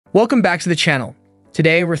Welcome back to the channel.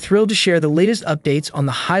 Today, we're thrilled to share the latest updates on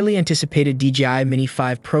the highly anticipated DJI Mini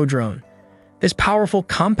 5 Pro drone. This powerful,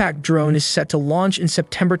 compact drone is set to launch in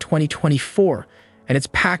September 2024, and it's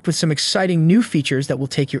packed with some exciting new features that will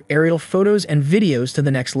take your aerial photos and videos to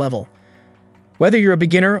the next level. Whether you're a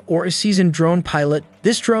beginner or a seasoned drone pilot,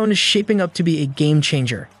 this drone is shaping up to be a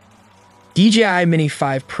game-changer. DJI Mini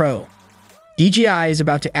 5 Pro. DJI is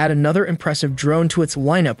about to add another impressive drone to its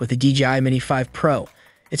lineup with the DJI Mini 5 Pro.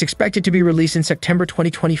 It's expected to be released in September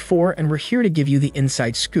 2024, and we're here to give you the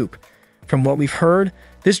inside scoop. From what we've heard,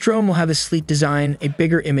 this drone will have a sleek design, a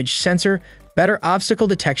bigger image sensor, better obstacle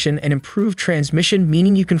detection, and improved transmission,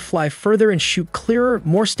 meaning you can fly further and shoot clearer,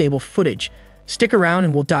 more stable footage. Stick around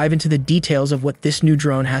and we'll dive into the details of what this new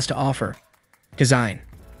drone has to offer. Design.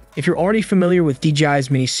 If you're already familiar with DJI's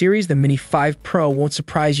Mini series, the Mini 5 Pro won't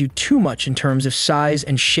surprise you too much in terms of size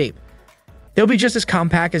and shape. They'll be just as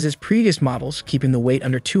compact as its previous models, keeping the weight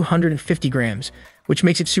under 250 grams, which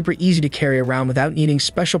makes it super easy to carry around without needing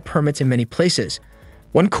special permits in many places.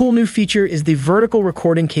 One cool new feature is the vertical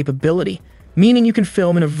recording capability, meaning you can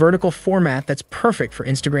film in a vertical format that's perfect for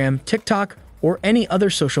Instagram, TikTok, or any other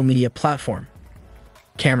social media platform.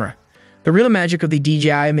 Camera. The real magic of the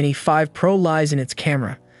DJI Mini 5 Pro lies in its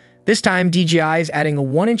camera. This time, DJI is adding a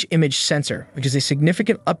 1-inch image sensor, which is a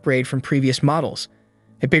significant upgrade from previous models.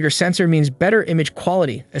 A bigger sensor means better image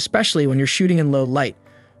quality, especially when you're shooting in low light.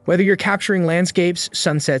 Whether you're capturing landscapes,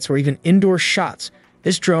 sunsets, or even indoor shots,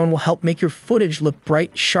 this drone will help make your footage look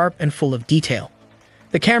bright, sharp, and full of detail.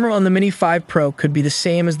 The camera on the Mini 5 Pro could be the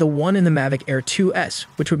same as the one in the Mavic Air 2S,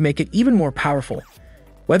 which would make it even more powerful.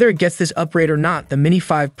 Whether it gets this upgrade or not, the Mini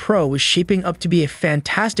 5 Pro is shaping up to be a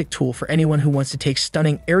fantastic tool for anyone who wants to take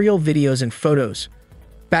stunning aerial videos and photos.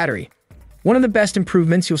 Battery. One of the best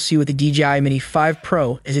improvements you'll see with the DJI Mini 5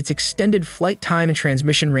 Pro is its extended flight time and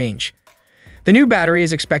transmission range. The new battery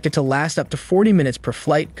is expected to last up to 40 minutes per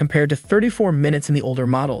flight compared to 34 minutes in the older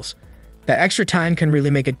models. That extra time can really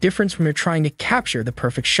make a difference when you're trying to capture the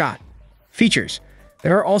perfect shot. Features.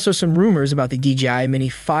 There are also some rumors about the DJI Mini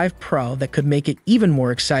 5 Pro that could make it even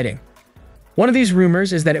more exciting. One of these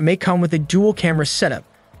rumors is that it may come with a dual camera setup,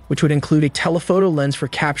 which would include a telephoto lens for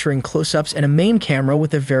capturing close-ups and a main camera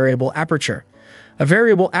with a variable aperture. A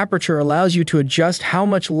variable aperture allows you to adjust how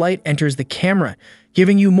much light enters the camera,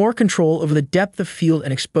 giving you more control over the depth of field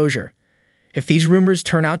and exposure. If these rumors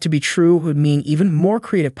turn out to be true, it would mean even more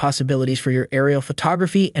creative possibilities for your aerial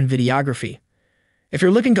photography and videography. If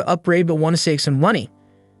you're looking to upgrade but want to save some money,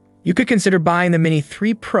 you could consider buying the Mini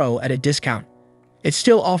 3 Pro at a discount. It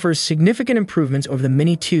still offers significant improvements over the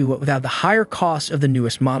Mini 2 but without the higher cost of the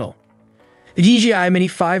newest model. The DJI Mini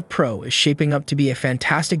 5 Pro is shaping up to be a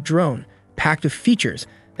fantastic drone, packed with features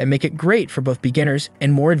that make it great for both beginners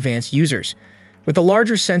and more advanced users. With a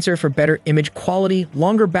larger sensor for better image quality,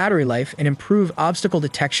 longer battery life, and improved obstacle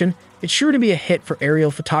detection, it's sure to be a hit for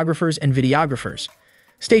aerial photographers and videographers.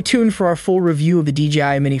 Stay tuned for our full review of the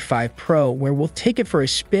DJI Mini 5 Pro, where we'll take it for a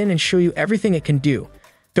spin and show you everything it can do.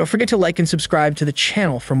 Don't forget to like and subscribe to the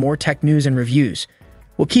channel for more tech news and reviews.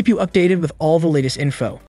 We'll keep you updated with all the latest info.